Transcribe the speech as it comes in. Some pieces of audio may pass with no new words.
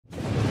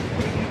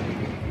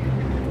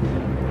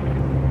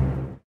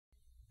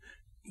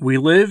We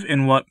live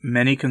in what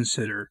many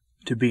consider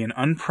to be an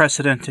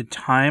unprecedented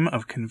time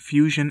of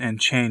confusion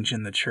and change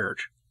in the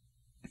Church.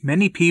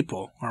 Many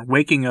people are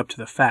waking up to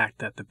the fact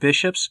that the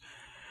bishops,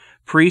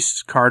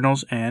 priests,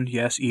 cardinals, and,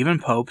 yes, even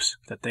popes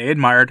that they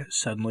admired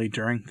suddenly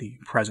during the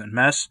present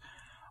mess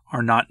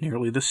are not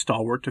nearly the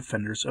stalwart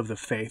defenders of the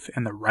faith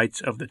and the rights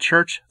of the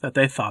Church that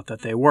they thought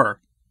that they were.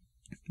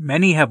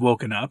 Many have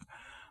woken up,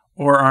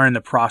 or are in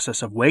the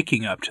process of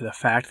waking up to the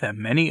fact that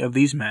many of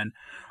these men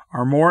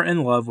are more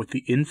in love with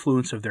the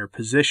influence of their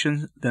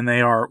positions than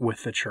they are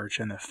with the Church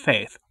and the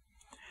faith.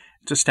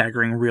 It's a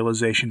staggering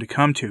realization to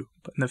come to,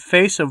 but in the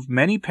face of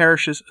many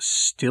parishes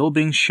still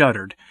being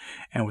shuttered,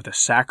 and with the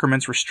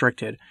sacraments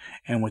restricted,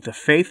 and with the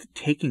faith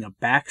taking a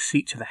back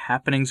seat to the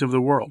happenings of the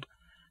world,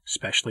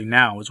 especially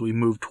now as we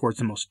move towards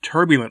the most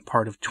turbulent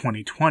part of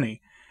 2020,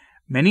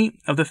 many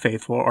of the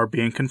faithful are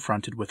being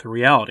confronted with a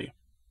reality.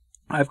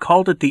 I've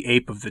called it the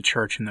ape of the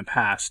Church in the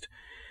past,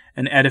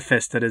 an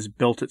edifice that has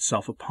built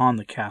itself upon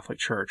the Catholic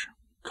Church,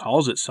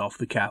 calls itself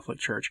the Catholic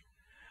Church,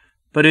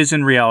 but is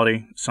in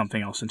reality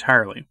something else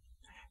entirely.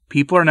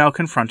 People are now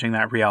confronting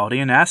that reality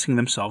and asking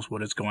themselves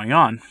what is going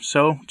on.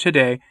 So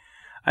today,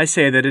 I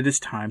say that it is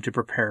time to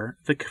prepare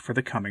for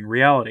the coming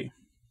reality.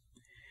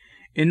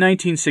 In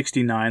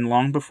 1969,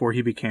 long before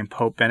he became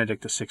Pope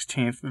Benedict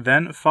XVI,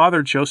 then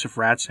Father Joseph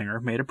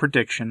Ratzinger made a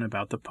prediction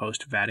about the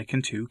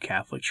post-Vatican II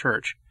Catholic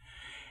Church.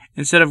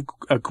 Instead of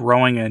a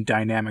growing and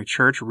dynamic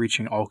church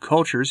reaching all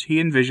cultures, he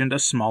envisioned a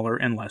smaller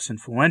and less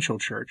influential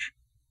church.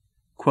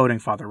 Quoting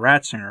Father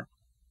Ratzinger,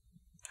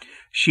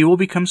 "She will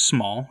become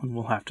small and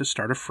will have to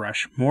start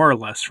afresh, more or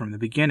less from the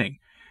beginning.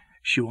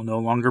 She will no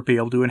longer be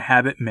able to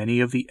inhabit many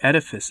of the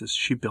edifices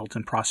she built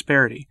in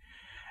prosperity.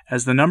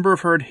 As the number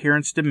of her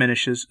adherents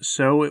diminishes,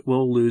 so it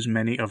will lose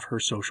many of her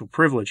social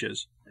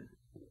privileges."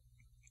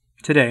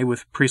 Today,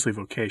 with priestly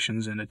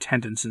vocations and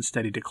attendance in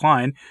steady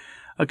decline,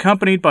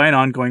 accompanied by an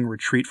ongoing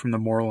retreat from the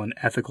moral and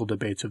ethical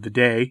debates of the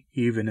day,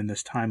 even in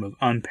this time of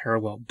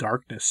unparalleled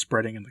darkness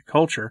spreading in the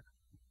culture,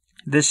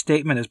 this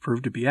statement has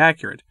proved to be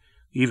accurate,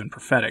 even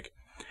prophetic.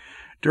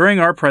 During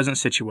our present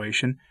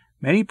situation,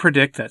 many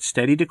predict that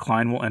steady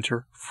decline will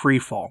enter free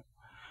fall.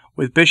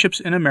 With bishops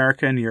in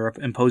America and Europe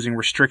imposing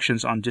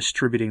restrictions on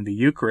distributing the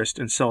Eucharist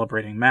and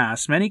celebrating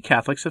Mass, many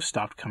Catholics have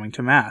stopped coming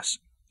to Mass,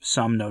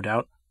 some, no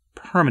doubt,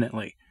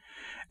 permanently.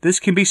 This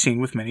can be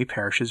seen with many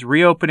parishes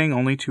reopening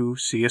only to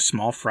see a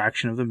small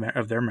fraction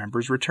of their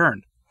members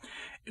return.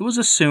 It was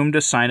assumed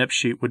a sign-up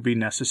sheet would be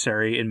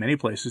necessary in many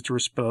places to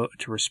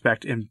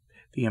respect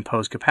the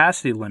imposed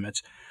capacity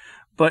limits,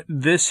 but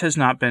this has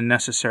not been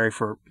necessary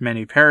for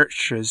many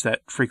parishes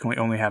that frequently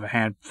only have a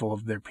handful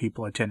of their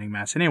people attending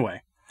Mass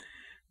anyway.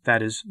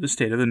 That is the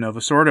state of the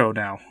Novus Ordo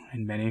now,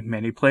 in many,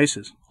 many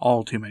places,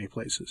 all too many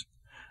places.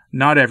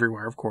 Not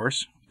everywhere, of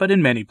course, but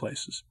in many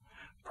places.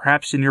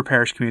 Perhaps in your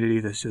parish community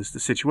this is the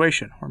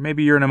situation, or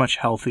maybe you're in a much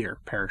healthier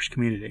parish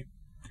community.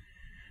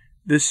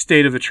 This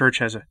state of the Church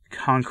has a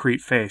concrete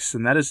face,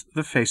 and that is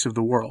the face of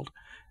the world.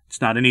 It's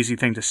not an easy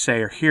thing to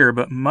say or hear,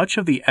 but much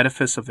of the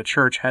edifice of the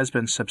Church has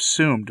been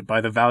subsumed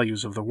by the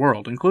values of the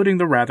world, including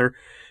the rather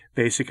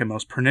basic and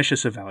most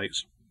pernicious of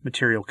values,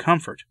 material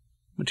comfort,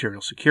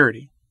 material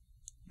security.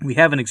 We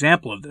have an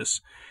example of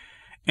this,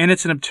 and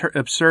it's an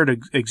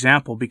absurd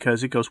example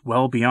because it goes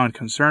well beyond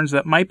concerns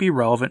that might be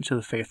relevant to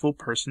the faithful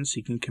person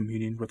seeking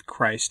communion with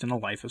Christ in a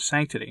life of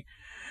sanctity,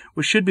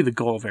 which should be the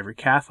goal of every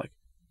Catholic,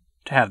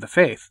 to have the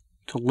faith,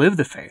 to live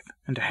the faith,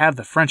 and to have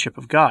the friendship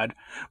of God.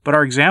 But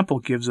our example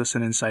gives us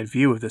an inside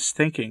view of this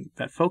thinking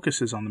that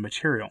focuses on the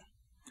material.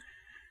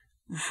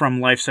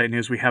 From LifeSite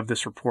News, we have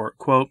this report,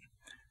 quote,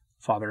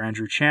 "Father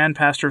Andrew Chan,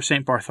 pastor of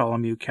St.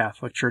 Bartholomew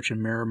Catholic Church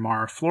in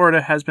Miramar,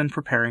 Florida, has been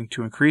preparing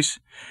to increase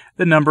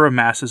the number of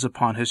masses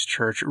upon his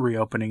church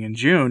reopening in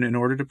June in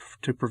order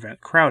to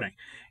prevent crowding.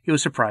 He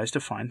was surprised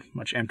to find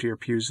much emptier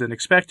pews than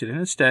expected and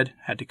instead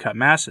had to cut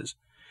masses.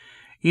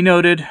 He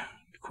noted,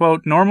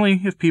 quote,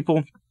 "Normally, if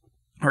people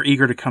are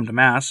eager to come to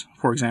Mass,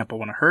 for example,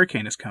 when a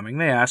hurricane is coming,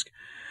 they ask,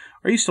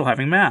 'Are you still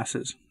having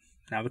Masses?'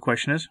 Now the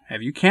question is,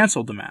 have you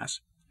canceled the Mass?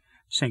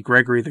 St.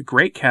 Gregory the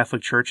Great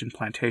Catholic Church in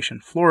Plantation,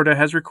 Florida,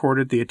 has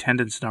recorded the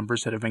attendance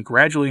numbers that have been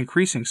gradually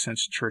increasing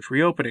since church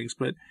reopenings,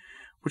 but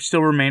which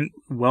still remain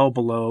well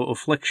below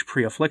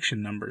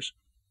pre-affliction numbers.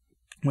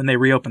 When they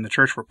reopened the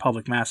church for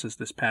public Masses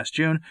this past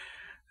June,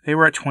 they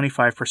were at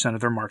 25%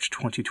 of their March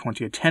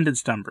 2020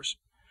 attendance numbers.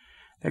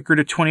 That grew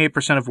to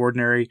 28% of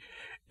ordinary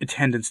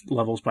attendance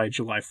levels by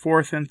July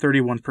 4th and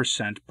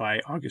 31%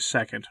 by August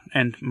 2nd,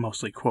 and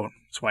mostly, quote,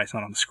 that's why it's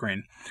not on the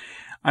screen.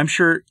 I'm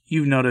sure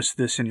you've noticed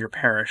this in your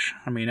parish.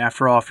 I mean,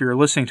 after all, if you're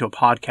listening to a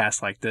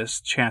podcast like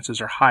this, chances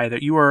are high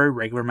that you are a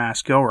regular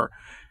Mass goer,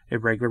 a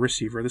regular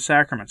receiver of the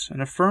sacraments,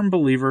 and a firm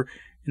believer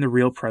in the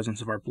real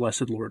presence of our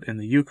blessed Lord in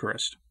the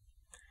Eucharist.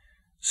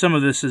 Some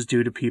of this is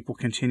due to people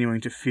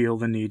continuing to feel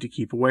the need to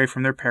keep away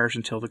from their parish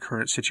until the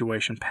current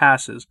situation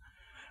passes.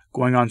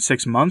 Going on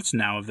 6 months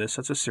now of this,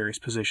 that's a serious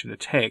position to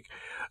take.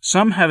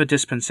 Some have a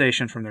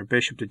dispensation from their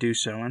bishop to do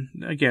so,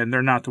 and again,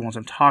 they're not the ones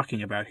I'm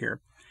talking about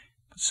here.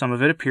 but some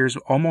of it appears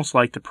almost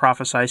like the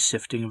prophesied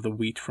sifting of the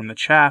wheat from the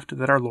chaff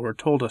that our Lord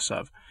told us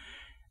of.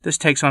 This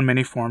takes on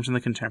many forms in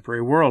the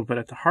contemporary world, but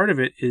at the heart of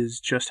it is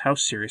just how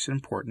serious and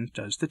important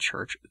does the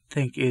church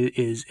think it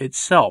is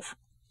itself.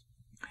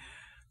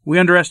 We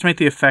underestimate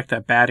the effect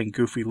that bad and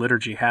goofy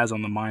liturgy has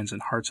on the minds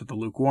and hearts of the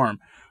lukewarm,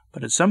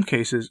 but in some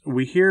cases,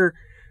 we hear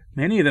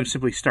many of them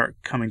simply start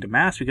coming to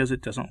Mass because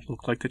it doesn't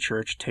look like the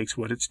church takes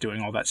what it's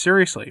doing all that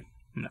seriously.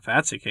 And if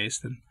that's the case,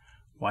 then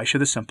why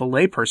should the simple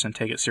layperson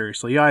take it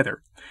seriously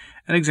either?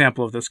 An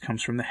example of this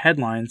comes from the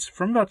headlines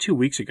from about 2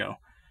 weeks ago.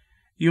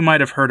 You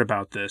might have heard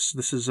about this.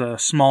 This is a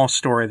small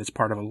story that's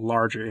part of a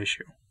larger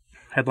issue.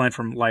 Headline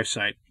from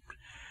LifeSite.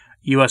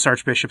 U.S.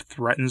 Archbishop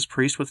threatens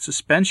priest with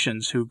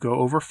suspensions who go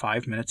over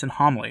 5 minutes in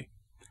homily.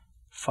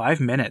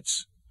 5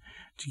 minutes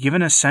to give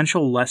an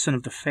essential lesson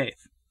of the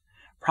faith.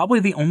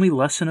 Probably the only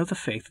lesson of the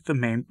faith that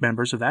the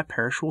members of that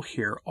parish will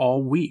hear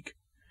all week.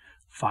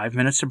 5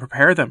 minutes to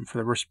prepare them for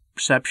the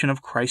reception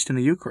of Christ in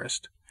the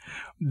Eucharist.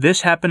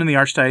 This happened in the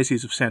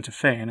Archdiocese of Santa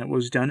Fe, and it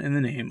was done in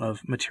the name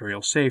of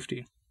material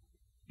safety.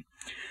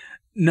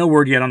 No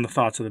word yet on the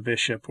thoughts of the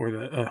bishop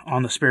or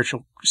on the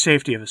spiritual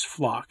safety of his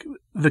flock.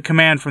 The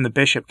command from the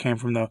bishop came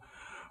from the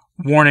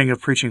warning of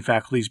preaching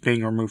faculties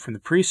being removed from the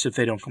priests if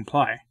they don't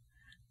comply.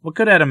 What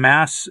good at a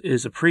Mass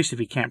is a priest if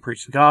he can't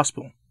preach the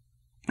gospel?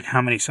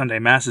 How many Sunday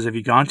Masses have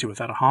you gone to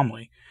without a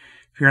homily?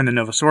 If you're in the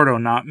Novus Ordo,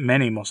 not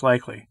many, most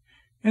likely.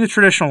 In the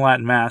traditional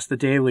Latin Mass, the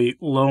daily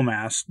low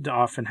Mass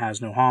often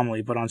has no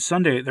homily, but on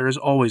Sunday there is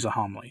always a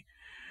homily.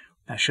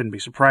 That shouldn't be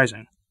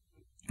surprising.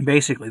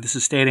 Basically, this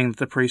is stating that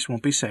the priest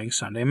won't be saying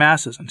Sunday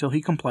Masses until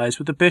he complies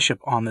with the bishop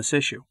on this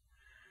issue.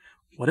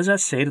 What does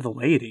that say to the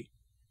laity?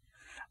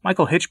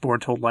 Michael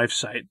Hitchborn told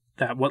LifeSite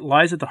that what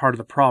lies at the heart of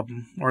the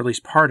problem, or at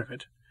least part of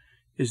it,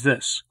 is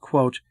this,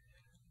 quote,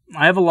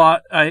 I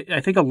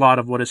think a lot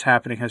of what is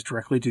happening has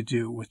directly to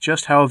do with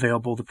just how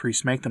available the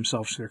priests make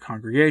themselves to their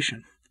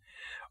congregation.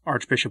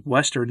 Archbishop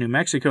Wester, New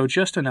Mexico,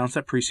 just announced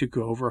that priests who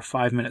go over a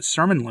 5-minute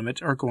sermon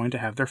limit are going to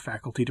have their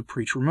faculty to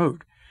preach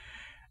removed.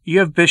 You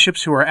have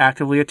bishops who are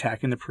actively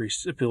attacking the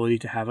priest's ability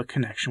to have a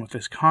connection with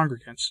his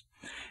congregants.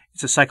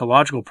 It's a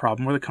psychological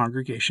problem where the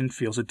congregation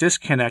feels a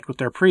disconnect with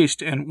their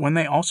priest, and when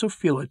they also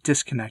feel a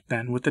disconnect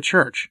then with the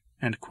church.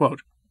 End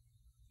quote.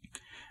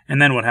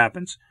 And then what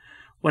happens?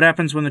 What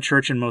happens when the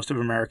church in most of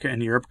America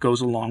and Europe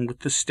goes along with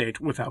the state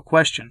without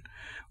question?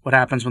 What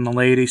happens when the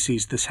laity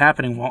sees this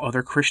happening while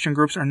other Christian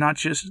groups are not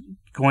just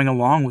going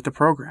along with the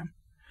program?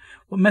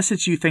 What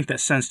message do you think that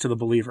sends to the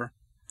believer?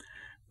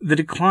 The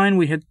decline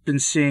we had been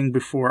seeing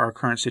before our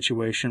current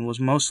situation was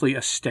mostly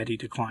a steady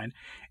decline,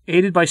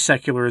 aided by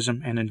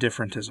secularism and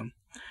indifferentism.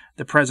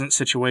 The present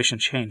situation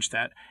changed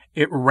that.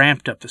 It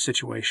ramped up the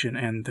situation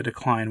and the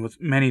decline, with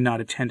many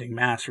not attending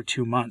Mass for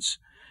 2 months.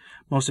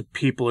 Most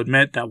people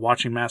admit that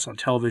watching Mass on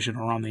television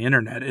or on the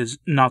internet is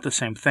not the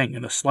same thing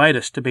in the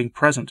slightest to being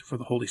present for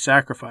the Holy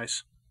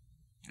Sacrifice.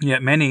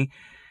 Yet many,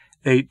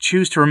 they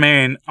choose to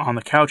remain on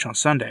the couch on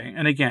Sunday.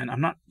 And again,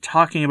 I'm not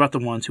talking about the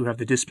ones who have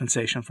the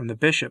dispensation from the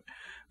bishop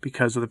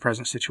because of the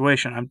present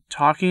situation. I'm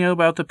talking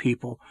about the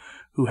people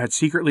who had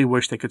secretly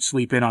wished they could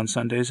sleep in on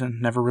Sundays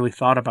and never really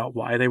thought about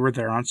why they were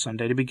there on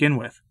Sunday to begin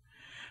with.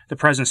 The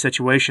present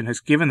situation has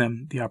given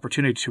them the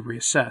opportunity to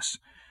reassess,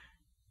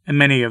 and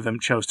many of them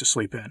chose to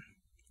sleep in.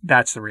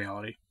 That's the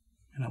reality,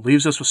 and it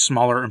leaves us with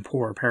smaller and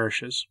poorer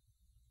parishes.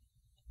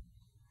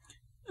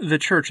 The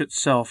Church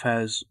itself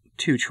has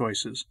 2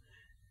 choices: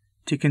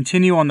 to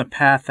continue on the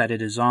path that it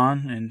is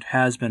on and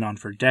has been on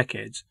for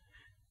decades,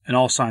 and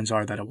all signs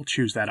are that it will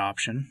choose that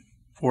option,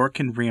 or it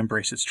can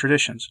re-embrace its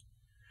traditions.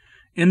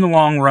 In the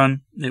long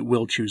run, it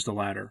will choose the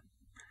latter.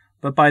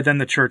 But by then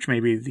the Church may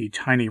be the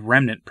tiny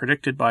remnant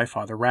predicted by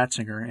Father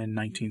Ratzinger in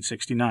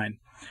 1969.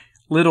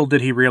 Little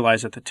did he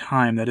realize at the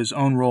time that his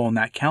own role in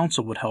that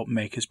council would help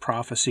make his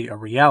prophecy a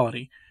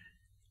reality.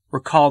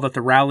 Recall that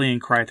the rallying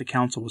cry at the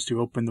council was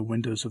to open the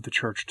windows of the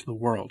Church to the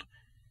world,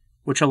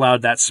 which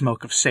allowed that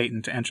smoke of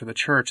Satan to enter the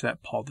Church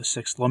that Paul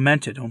VI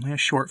lamented only a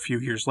short few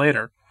years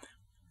later.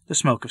 The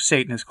smoke of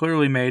Satan has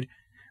clearly made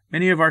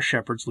many of our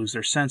shepherds lose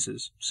their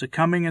senses,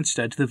 succumbing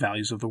instead to the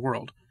values of the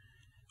world.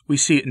 We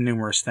see it in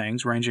numerous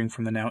things, ranging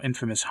from the now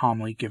infamous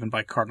homily given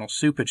by Cardinal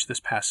Cupich this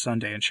past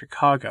Sunday in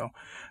Chicago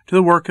to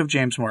the work of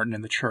James Martin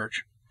in the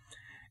Church.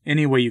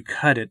 Any way you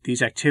cut it,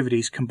 these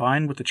activities,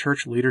 combined with the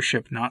Church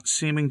leadership not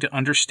seeming to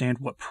understand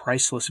what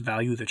priceless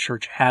value the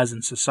Church has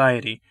in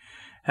society,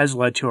 has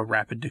led to a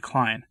rapid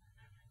decline.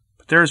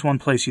 But there is one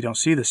place you don't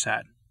see this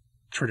at: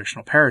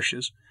 traditional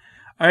parishes,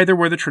 either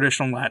where the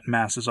traditional Latin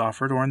Mass is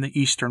offered or in the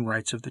Eastern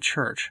rites of the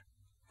Church.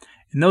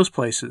 In those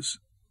places,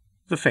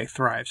 the faith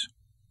thrives.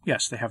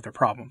 Yes, they have their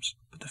problems,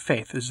 but the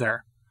faith is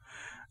there.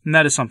 And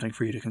that is something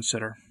for you to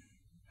consider.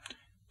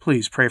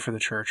 Please pray for the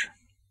Church.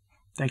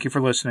 Thank you for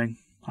listening.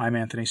 I'm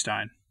Anthony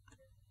Stine.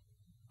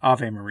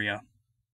 Ave Maria.